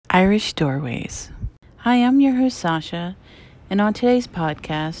Irish Doorways. Hi, I'm your host Sasha, and on today's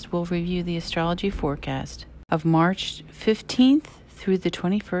podcast, we'll review the astrology forecast of March 15th through the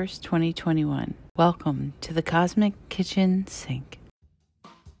 21st, 2021. Welcome to the Cosmic Kitchen Sink.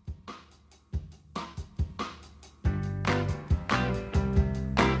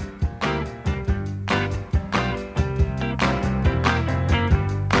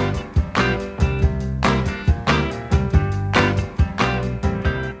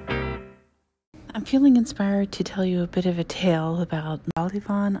 I'm feeling inspired to tell you a bit of a tale about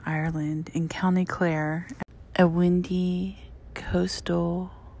Ballyvaughan, Ireland in County Clare, a windy,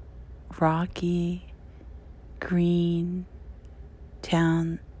 coastal, rocky, green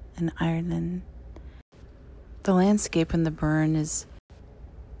town in Ireland. The landscape in the burn is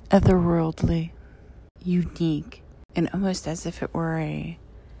otherworldly, unique, and almost as if it were a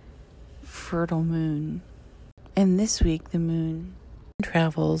fertile moon. And this week the moon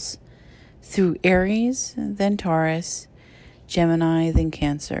travels through Aries, then Taurus, Gemini, then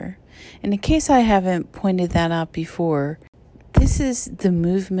Cancer. And in case I haven't pointed that out before, this is the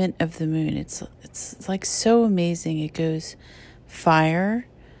movement of the moon. It's like so amazing. It goes fire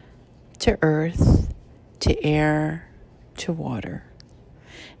to earth to air to water.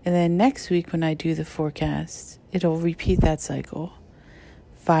 And then next week when I do the forecast, it'll repeat that cycle.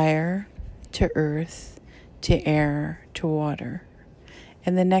 Fire to earth to air to water.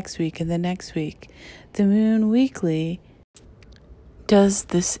 And the next week, the moon weekly does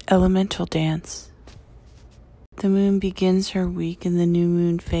this elemental dance. The moon begins her week in the new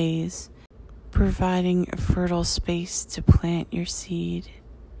moon phase, providing a fertile space to plant your seed.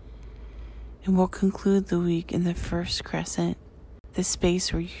 And we'll conclude the week in the first crescent, the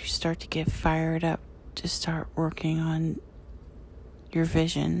space where you start to get fired up to start working on your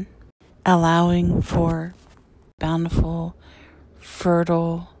vision, allowing for bountiful,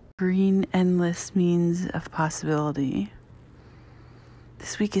 fertile, green, endless means of possibility.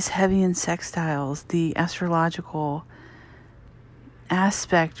 This week is heavy in sextiles, the astrological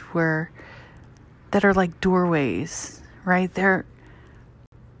aspect that are like doorways, right? They're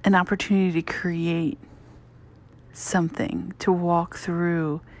an opportunity to create something, to walk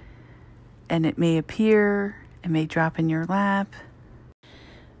through, and it may appear, it may drop in your lap.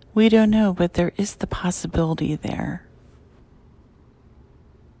 We don't know, but there is the possibility there.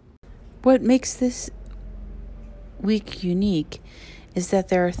 What makes this week unique is that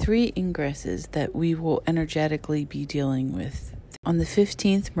there are 3 ingresses that we will energetically be dealing with. On the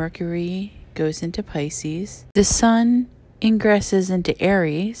 15th, Mercury goes into Pisces. The Sun ingresses into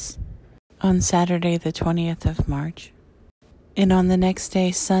Aries on Saturday, the 20th of March. And on the next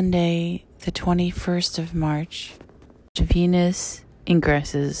day, Sunday, the 21st of March, Venus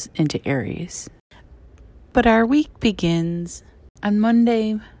ingresses into Aries. But our week begins on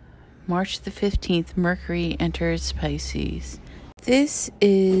Monday, March the 15th, Mercury enters Pisces. This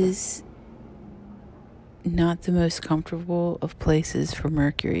is not the most comfortable of places for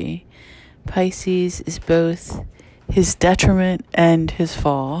Mercury. Pisces is both his detriment and his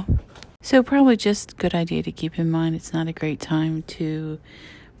fall. So probably just a good idea to keep in mind it's not a great time to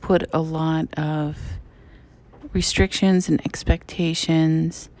put a lot of restrictions and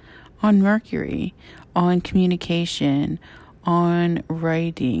expectations on Mercury, on communication, on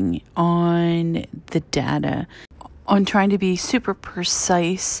writing, on the data, on trying to be super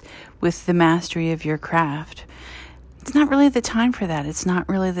precise with the mastery of your craft. It's not really the time for that. It's not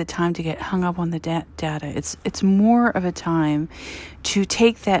really the time to get hung up on the data. It's more of a time to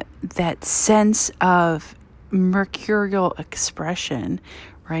take that sense of mercurial expression,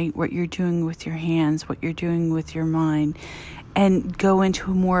 right? What you're doing with your hands, what you're doing with your mind, and go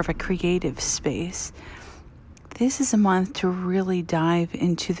into more of a creative space. This is a month to really dive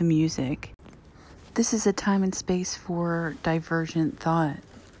into the music. This is a time and space for divergent thought,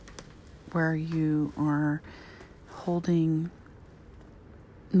 where you are holding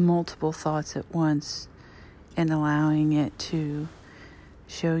multiple thoughts at once and allowing it to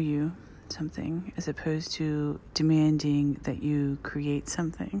show you something as opposed to demanding that you create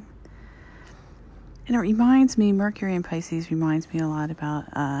something. And it reminds me, Mercury in Pisces reminds me a lot about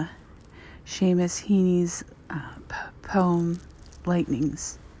Seamus Heaney's poem,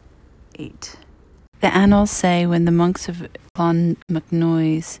 Lightning's 8. The annals say when the monks of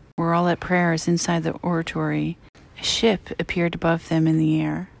Clonmacnoise were all at prayers inside the oratory, a ship appeared above them in the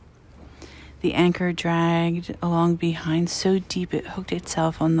air. The anchor dragged along behind so deep it hooked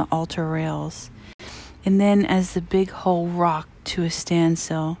itself on the altar rails. And then as the big hull rocked to a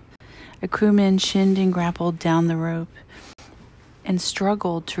standstill, a crewman shinned and grappled down the rope and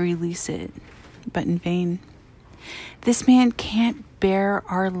struggled to release it, but in vain. This man can't bear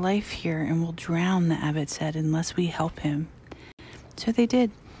our life here and will drown, the abbot said, unless we help him. So they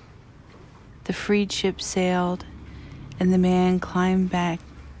did. The freed ship sailed, and the man climbed back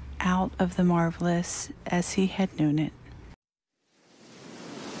out of the marvelous as he had known it.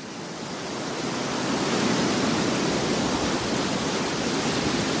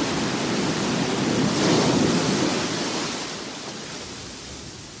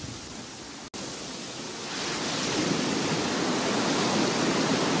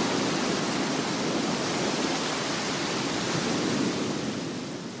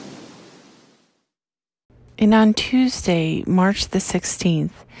 And on Tuesday, March the 16th,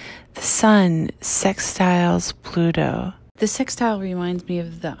 the sun sextiles Pluto. The sextile reminds me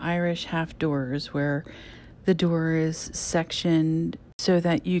of the Irish half doors, where the door is sectioned so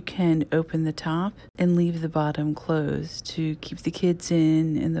that you can open the top and leave the bottom closed to keep the kids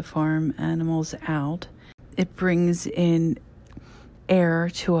in and the farm animals out. It brings in air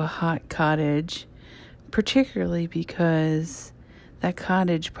to a hot cottage, particularly because that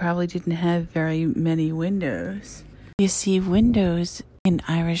cottage probably didn't have very many windows. You see, windows in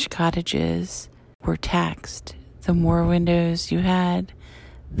Irish cottages were taxed. The more windows you had,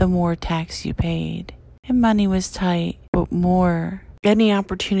 the more tax you paid. And money was tight, but more. Any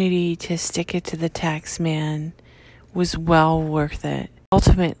opportunity to stick it to the tax man was well worth it.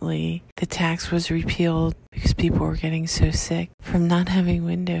 Ultimately, the tax was repealed because people were getting so sick from not having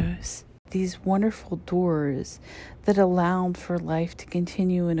windows. These wonderful doors that allowed for life to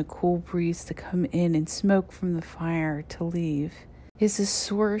continue and a cool breeze to come in and smoke from the fire to leave is a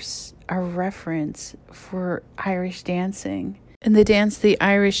source, a reference for Irish dancing. In the dance, the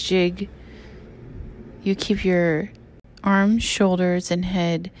Irish jig, you keep your arms, shoulders, and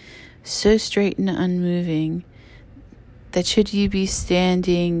head so straight and unmoving that should you be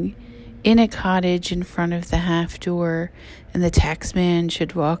standing in a cottage in front of the half door and the taxman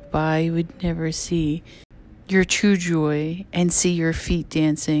should walk by, you would never see your true joy and see your feet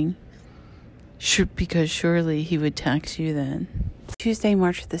dancing, because surely he would tax you then. Tuesday,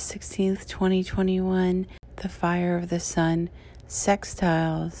 March the 16th, 2021, the fire of the sun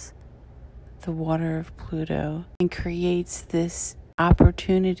sextiles the water of Pluto and creates this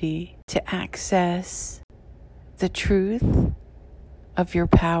opportunity to access the truth of your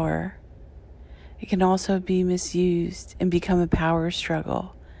power. It can also be misused and become a power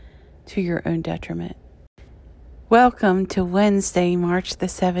struggle to your own detriment. Welcome to Wednesday, March the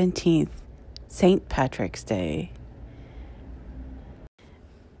 17th, St. Patrick's Day.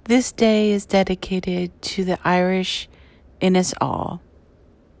 This day is dedicated to the Irish in us all.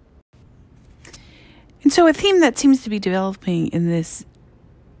 And so a theme that seems to be developing in this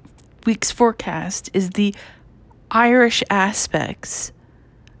week's forecast is the Irish aspects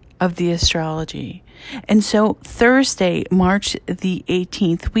of the astrology. And so Thursday, March the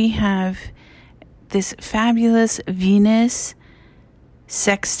 18th, we have this fabulous Venus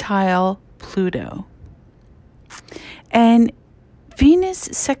sextile Pluto. And Venus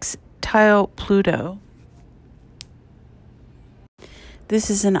sextile Pluto,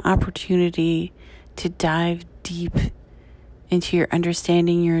 this is an opportunity to dive deep into your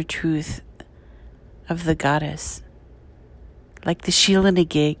understanding, your truth of the goddess. Like the Sheila na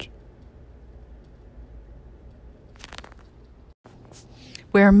gig,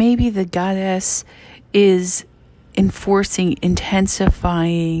 where maybe the goddess is enforcing,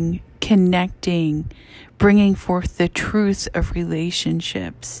 intensifying, connecting, bringing forth the truth of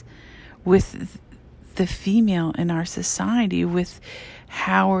relationships with the female in our society, with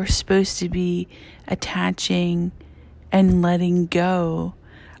how we're supposed to be attaching and letting go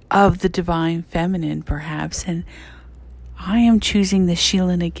of the divine feminine, perhaps. And I am choosing the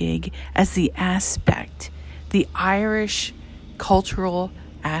Sheila na gig as the aspect, the Irish cultural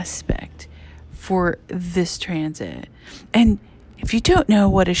aspect for this transit. And if you don't know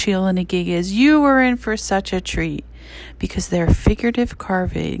what a Sheila na gig is, you are in for such a treat, because they're figurative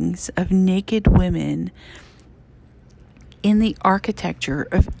carvings of naked women in the architecture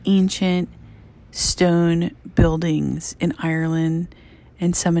of ancient stone buildings in Ireland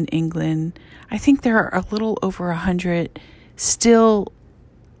and some in England. I think there are a little over 100 still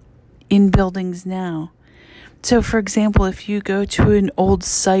in buildings now. So, for example, if you go to an old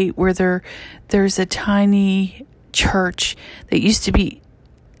site where there's a tiny church that used to be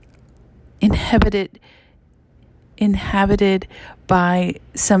inhabited by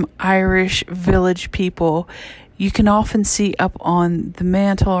some Irish village people, you can often see up on the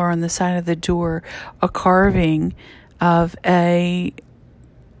mantle or on the side of the door a carving of a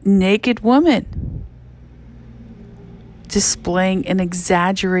naked woman displaying an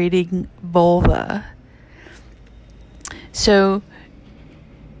exaggerating vulva. So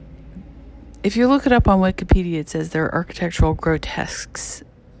If you look it up on Wikipedia, it says there are architectural grotesques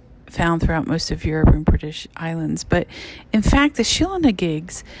found throughout most of Europe and British islands. But in fact, the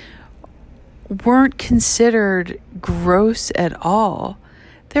shillelaghs weren't considered gross at all.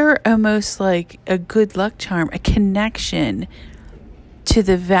 They're almost like a good luck charm, a connection to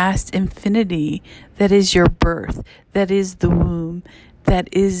the vast infinity that is your birth, that is the womb, that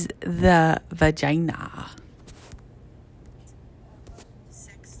is the vagina.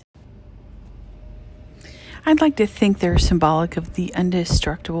 I'd like to think they're symbolic of the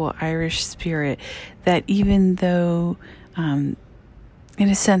indestructible Irish spirit that even though, in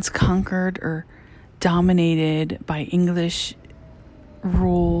a sense, conquered or dominated by English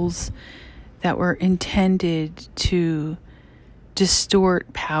rules that were intended to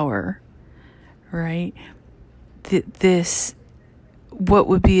distort power, right? This, what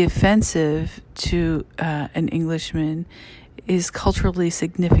would be offensive to an Englishman is culturally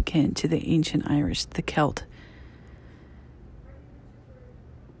significant to the ancient Irish, the Celt.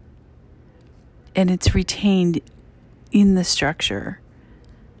 And it's retained in the structure.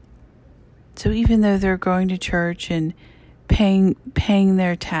 So even though they're going to church and paying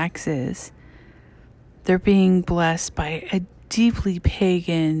their taxes, they're being blessed by a deeply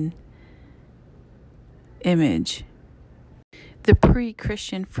pagan image. The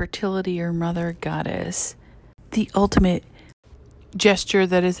pre-Christian fertility or mother goddess, the ultimate gesture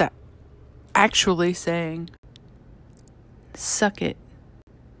that is actually saying, suck it,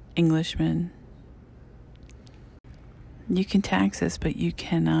 Englishman. You can tax us, but you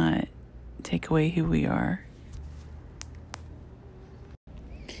cannot take away who we are.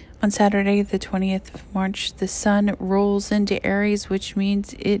 On Saturday, the 20th of March, the sun rolls into Aries, which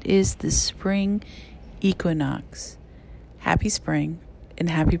means it is the spring equinox. Happy spring and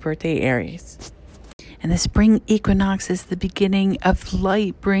happy birthday, Aries. And the spring equinox is the beginning of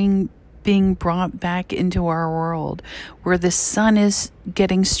light being brought back into our world, where the sun is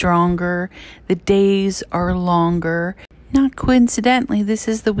getting stronger, the days are longer. Not coincidentally, this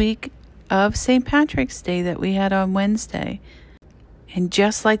is the week of St. Patrick's Day that we had on Wednesday. And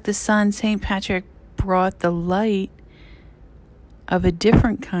just like the sun, St. Patrick brought the light of a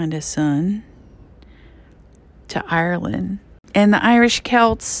different kind of sun to Ireland. And the Irish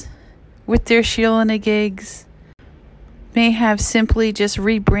Celts, with their shillelaghs, may have simply just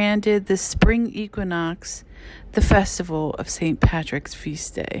rebranded the spring equinox, the festival of St. Patrick's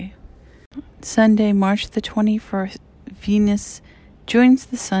feast day. Sunday, March the 21st, Venus joins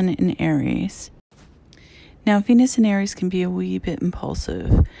the sun in Aries. Now, Venus in Aries can be a wee bit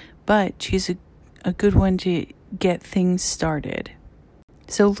impulsive, but she's a good one to get things started.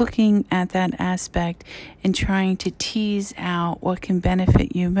 So looking at that aspect and trying to tease out what can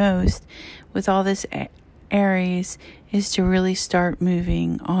benefit you most with all this Aries is to really start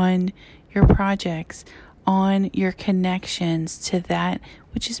moving on your projects, on your connections to that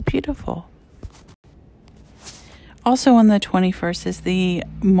which is beautiful. Also on the 21st is the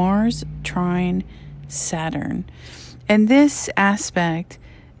Mars trine Saturn. And this aspect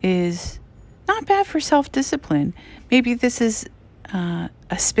is not bad for self-discipline. Maybe this is a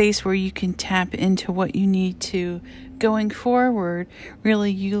space where you can tap into what you need to going forward,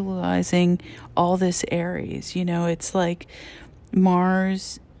 really utilizing all this Aries. You know, it's like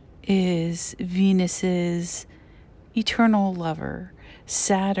Mars is Venus's eternal lover.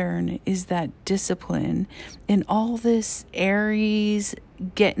 Saturn is that discipline, and all this Aries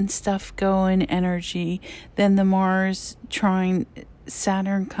getting stuff going energy. Then the Mars trine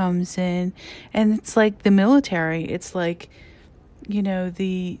Saturn comes in, and it's like the military. It's like, you know,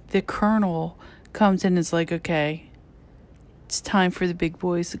 the colonel comes in and is like, okay, it's time for the big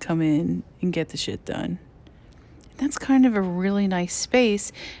boys to come in and get the shit done. That's kind of a really nice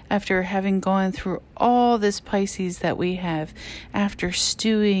space after having gone through all this Pisces that we have, after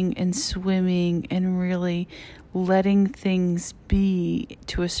stewing and swimming and really letting things be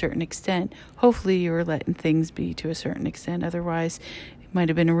to a certain extent. Hopefully you were letting things be to a certain extent. Otherwise, it might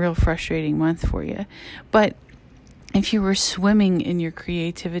have been a real frustrating month for you. But if you were swimming in your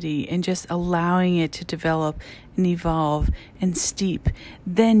creativity and just allowing it to develop and evolve and steep,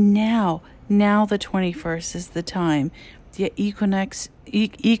 then now the 21st is the time. The equinox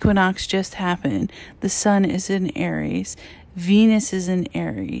just happened. The sun is in Aries. Venus is in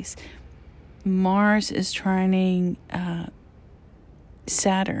Aries. Mars is trining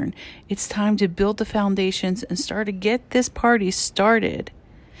Saturn. It's time to build the foundations and start to get this party started.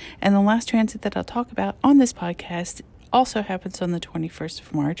 And the last transit that I'll talk about on this podcast also happens on the 21st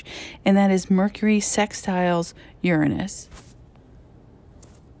of March, and that is Mercury sextiles Uranus.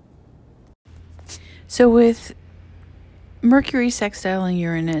 So with Mercury sextiling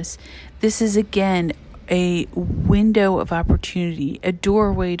Uranus, this is again a window of opportunity, a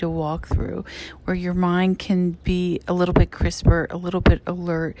doorway to walk through where your mind can be a little bit crisper, a little bit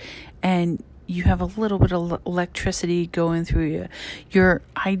alert, and you have a little bit of electricity going through you. Your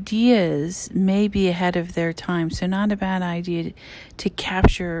ideas may be ahead of their time, so not a bad idea to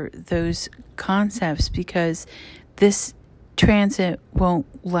capture those concepts, because this transit won't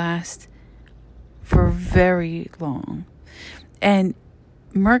last for very long. And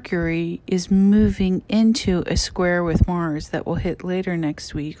Mercury is moving into a square with Mars that will hit later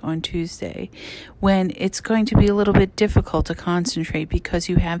next week on Tuesday, when it's going to be a little bit difficult to concentrate because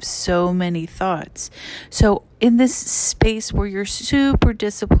you have so many thoughts. So in this space where you're super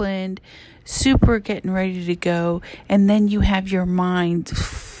disciplined, super getting ready to go, and then you have your mind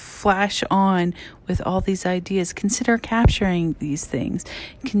flash on with all these ideas, consider capturing these things.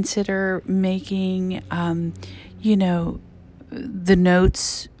 Consider making, the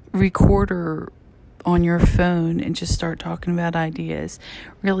notes recorder on your phone and just start talking about ideas.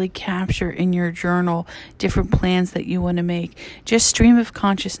 Really capture in your journal different plans that you want to make. Just stream of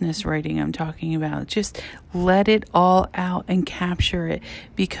consciousness writing I'm talking about. Just let it all out and capture it,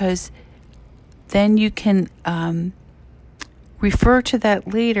 because then you can refer to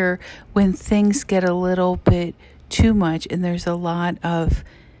that later when things get a little bit too much and there's a lot of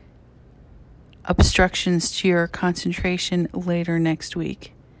obstructions to your concentration later next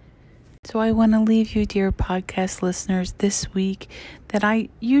week. So I want to leave you, dear podcast listeners, this week that I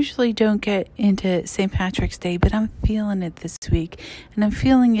usually don't get into St. Patrick's Day, but I'm feeling it this week. And I'm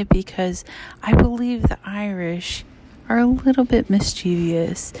feeling it because I believe the Irish are a little bit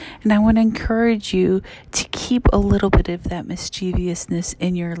mischievous. And I want to encourage you to keep a little bit of that mischievousness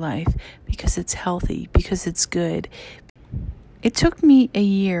in your life, because it's healthy, because it's good. It took me a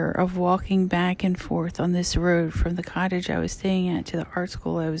year of walking back and forth on this road from the cottage I was staying at to the art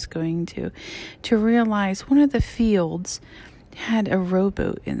school I was going to realize one of the fields had a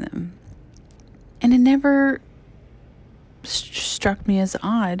rowboat in them. And it never struck me as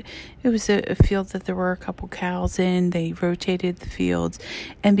odd. It was a field that there were a couple cows in. They rotated the fields.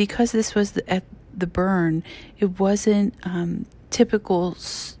 And because this was at the burn, it wasn't typical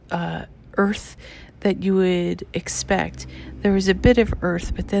earth that you would expect. There was a bit of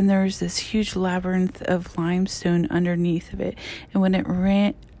earth, but then there was this huge labyrinth of limestone underneath of it. And when it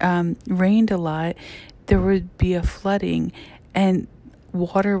rained a lot, there would be a flooding, and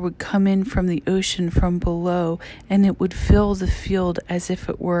water would come in from the ocean from below, and it would fill the field as if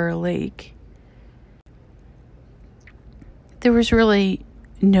it were a lake. There was really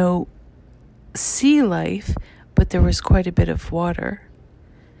no sea life, but there was quite a bit of water.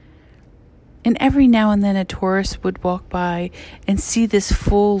 And every now and then a tourist would walk by and see this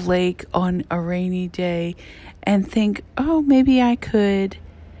full lake on a rainy day and think, oh, maybe I could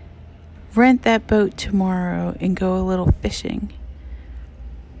rent that boat tomorrow and go a little fishing.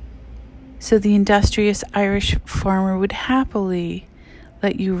 So the industrious Irish farmer would happily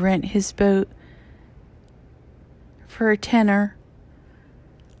let you rent his boat for a tenner.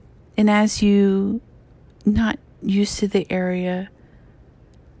 And as you, not used to the area,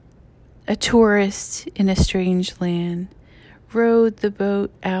 a tourist in a strange land, rowed the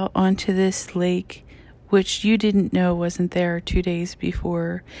boat out onto this lake, which you didn't know wasn't there 2 days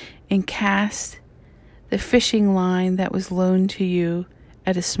before, and cast the fishing line that was loaned to you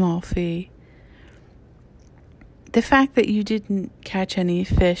at a small fee. The fact that you didn't catch any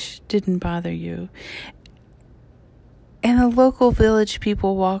fish didn't bother you. And the local village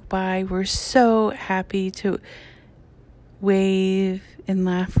people walked by, were so happy to wave and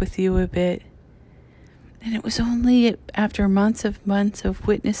laugh with you a bit. And it was only after months of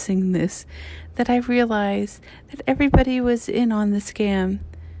witnessing this that I realized that everybody was in on the scam.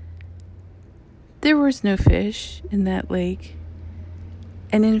 There was no fish in that lake.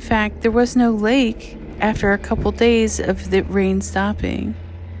 And in fact, there was no lake after a couple days of the rain stopping.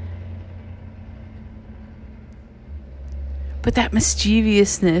 But that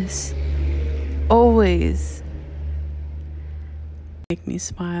mischievousness always make me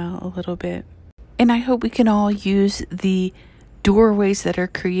smile a little bit. And I hope we can all use the doorways that are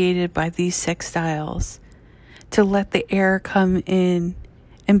created by these sextiles to let the air come in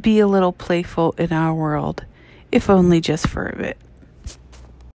and be a little playful in our world, if only just for a bit.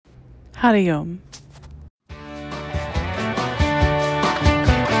 Hariom.